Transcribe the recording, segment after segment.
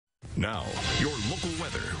Now, your local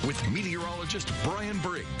weather with meteorologist Brian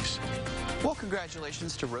Briggs. Well,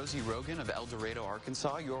 congratulations to Rosie Rogan of El Dorado,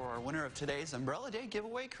 Arkansas. You're our winner of today's Umbrella Day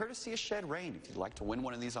giveaway, courtesy of Shed Rain. If you'd like to win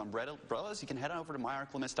one of these umbrellas, you can head on over to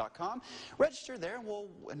myarclements.com. Register there, and we'll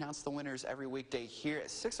announce the winners every weekday here at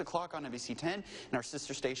 6 o'clock on NBC 10 and our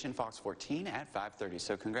sister station, Fox 14, at 5:30.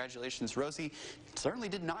 So congratulations, Rosie. Certainly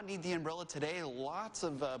did not need the umbrella today. Lots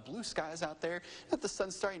of blue skies out there. The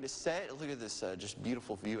sun's starting to set. Look at this just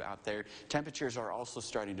beautiful view out there. Temperatures are also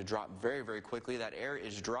starting to drop very, very quickly. That air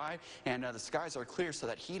is dry, and the skies are clear, so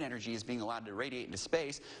that heat energy is being allowed to radiate into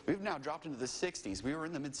space. We've now dropped into the 60s. We were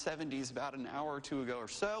in the mid-70s about an hour or two ago or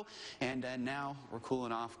so, and now we're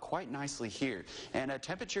cooling off quite nicely here. And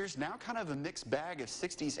temperatures now kind of a mixed bag of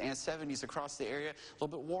 60s and 70s across the area. A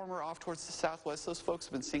little bit warmer off towards the southwest. Those folks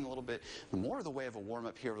have been seeing a little bit more of the way of a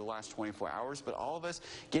warm-up here over the last 24 hours, but all of us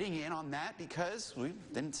getting in on that because we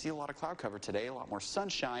didn't see a lot of cloud cover today, a lot more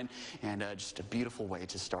sunshine, and just a beautiful way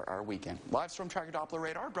to start our weekend. Live Storm Tracker Doppler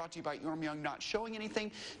radar brought to you by Young, not showing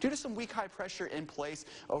anything due to some weak high pressure in place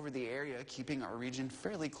over the area, keeping our region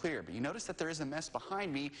fairly clear. But you notice that there is a mess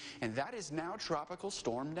behind me, and that is now Tropical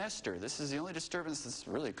Storm Nestor. This is the only disturbance that's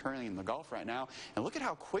really occurring in the Gulf right now, and look at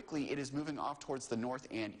how quickly it is moving off towards the north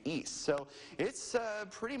and east. So it's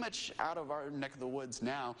pretty much out of our neck of the woods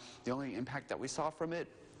now. The only impact that we saw from it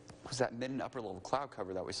was that mid and upper level cloud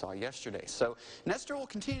cover that we saw yesterday. So Nestor will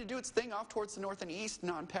continue to do its thing off towards the north and east,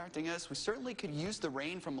 not impacting us. We certainly could use the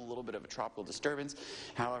rain from a little bit of a tropical disturbance,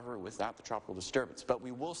 however, without the tropical disturbance. But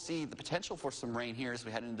we will see the potential for some rain here as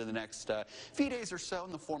we head into the next few days or so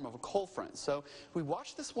in the form of a cold front. So we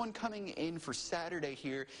watch this one coming in for Saturday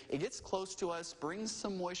here. It gets close to us, brings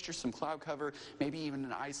some moisture, some cloud cover, maybe even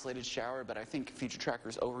an isolated shower, but I think Future Tracker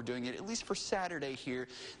is overdoing it. At least for Saturday here,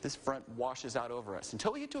 this front washes out over us.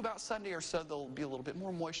 Until we get to about Sunday or so, there'll be a little bit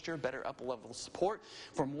more moisture, better up-level support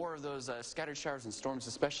for more of those scattered showers and storms,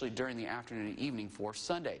 especially during the afternoon and evening for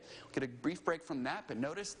Sunday. We'll get a brief break from that, but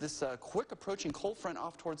notice this quick approaching cold front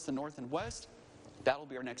off towards the north and west. That'll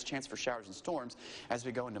be our next chance for showers and storms as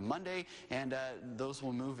we go into Monday, and those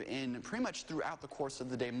will move in pretty much throughout the course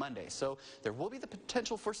of the day Monday. So there will be the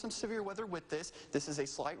potential for some severe weather with this. This is a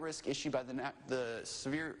slight risk issued by the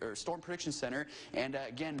Storm Prediction Center, and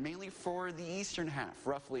again, mainly for the eastern half,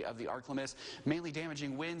 roughly, of the Arclements. Mainly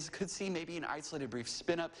damaging winds. Could see maybe an isolated brief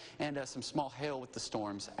spin up and some small hail with the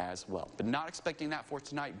storms as well. But not expecting that for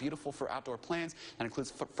tonight. Beautiful for outdoor plans. That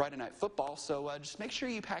includes Friday night football. So just make sure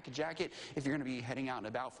you pack a jacket if you're going to be heading out and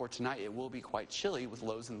about for tonight. It will be quite chilly with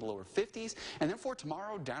lows in the lower 50s. And then for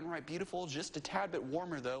tomorrow, downright beautiful, just a tad bit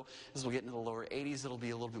warmer though. As we get into the lower 80s, it'll be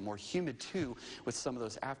a little bit more humid too, with some of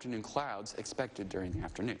those afternoon clouds expected during the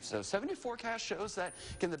afternoon. So 70 forecast shows that,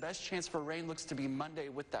 again, the best chance for rain looks to be Monday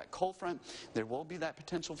with that cold front. There will be that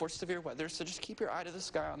potential for severe weather, so just keep your eye to the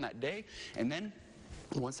sky on that day. And then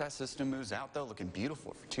once that system moves out, though, looking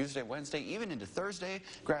beautiful for Tuesday, Wednesday, even into Thursday,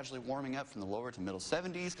 gradually warming up from the lower to middle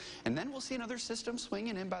 70s. And then we'll see another system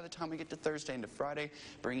swinging in by the time we get to Thursday into Friday,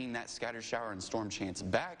 bringing that scattered shower and storm chance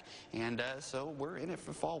back. And so we're in it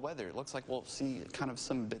for fall weather. It looks like we'll see kind of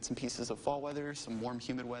some bits and pieces of fall weather, some warm,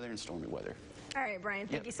 humid weather, and stormy weather. All right, Brian,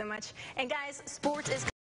 thank you so much. And guys, sports is